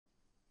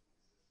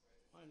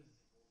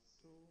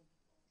2,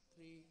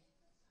 3,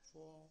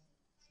 4,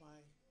 5,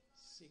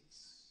 6.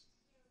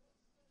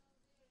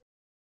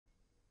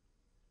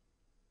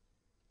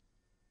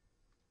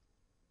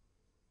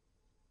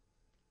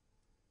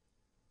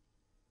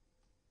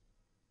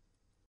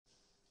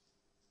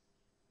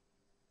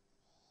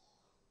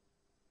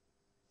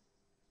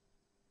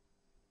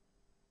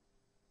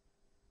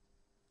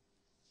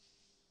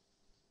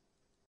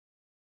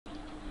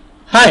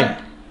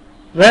 Hi,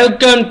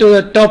 welcome to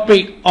the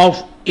topic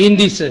of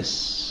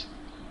indices.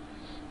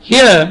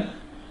 Here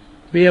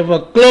we have a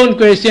clone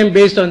question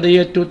based on the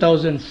year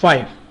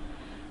 2005.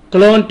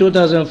 Clone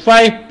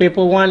 2005,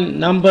 paper 1,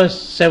 number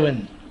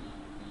 7.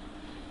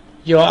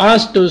 You are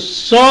asked to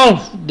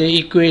solve the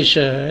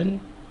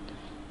equation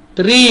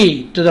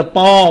 3 to the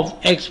power of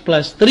x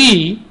plus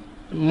 3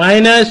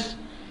 minus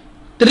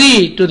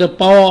 3 to the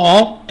power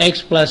of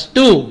x plus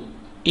 2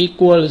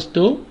 equals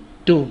to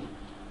 2.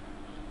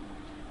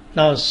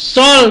 Now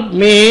solve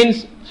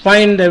means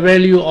find the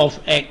value of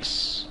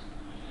x.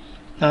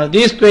 Now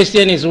this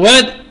question is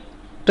worth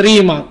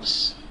 3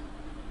 marks.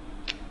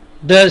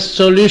 The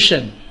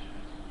solution: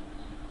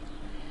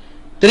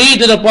 3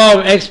 to the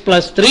power of x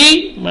plus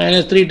 3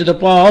 minus 3 to the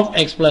power of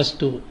x plus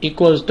 2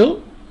 equals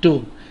to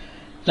 2.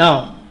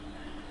 Now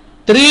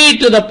 3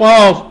 to the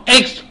power of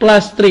x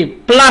plus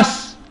 3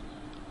 plus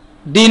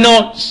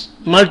denotes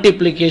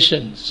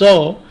multiplication.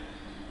 So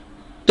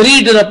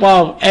 3 to the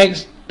power of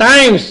x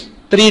times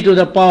 3 to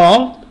the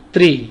power of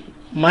 3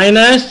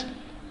 minus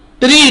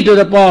 3 to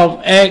the power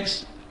of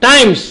x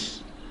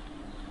times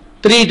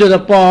 3 to the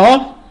power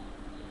of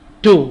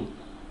 2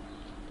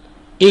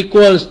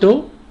 equals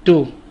to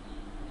 2.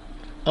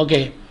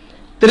 Okay,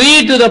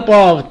 3 to the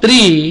power of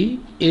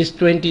 3 is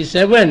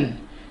 27.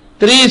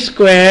 3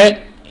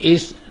 squared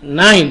is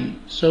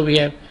 9. So we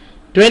have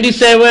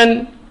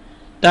 27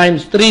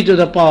 times 3 to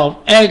the power of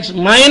x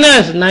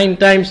minus 9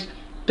 times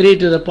 3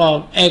 to the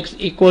power of x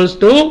equals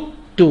to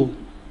 2.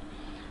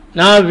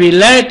 Now we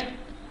let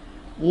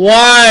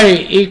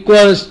y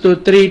equals to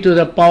 3 to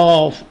the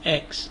power of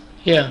x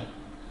here.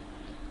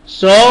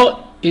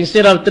 So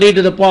instead of 3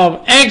 to the power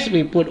of x,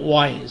 we put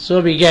y.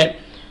 So we get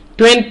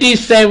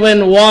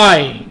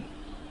 27y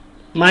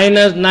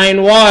minus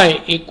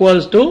 9y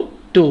equals to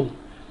 2.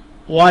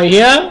 Y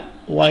here,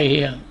 y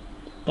here.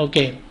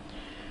 Okay.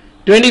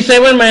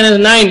 27 minus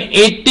 9,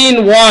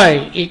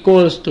 18y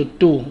equals to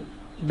 2.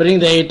 Bring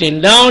the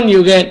 18 down,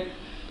 you get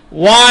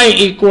y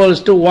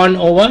equals to 1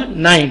 over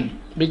 9,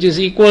 which is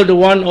equal to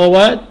 1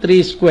 over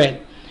 3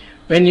 squared.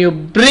 When you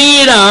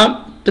bring it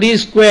up, 3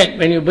 squared,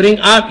 when you bring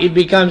up, it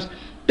becomes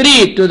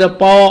 3 to the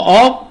power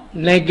of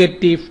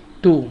negative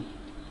 2.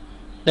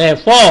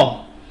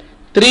 Therefore,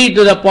 3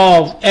 to the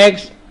power of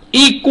x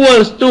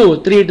equals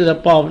to 3 to the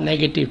power of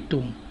negative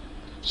 2.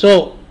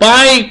 So,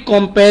 by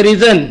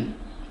comparison,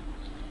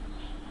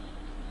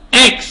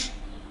 x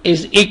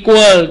is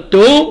equal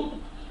to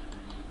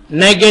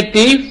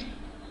negative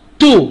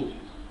 2.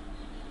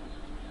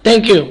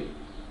 Thank you.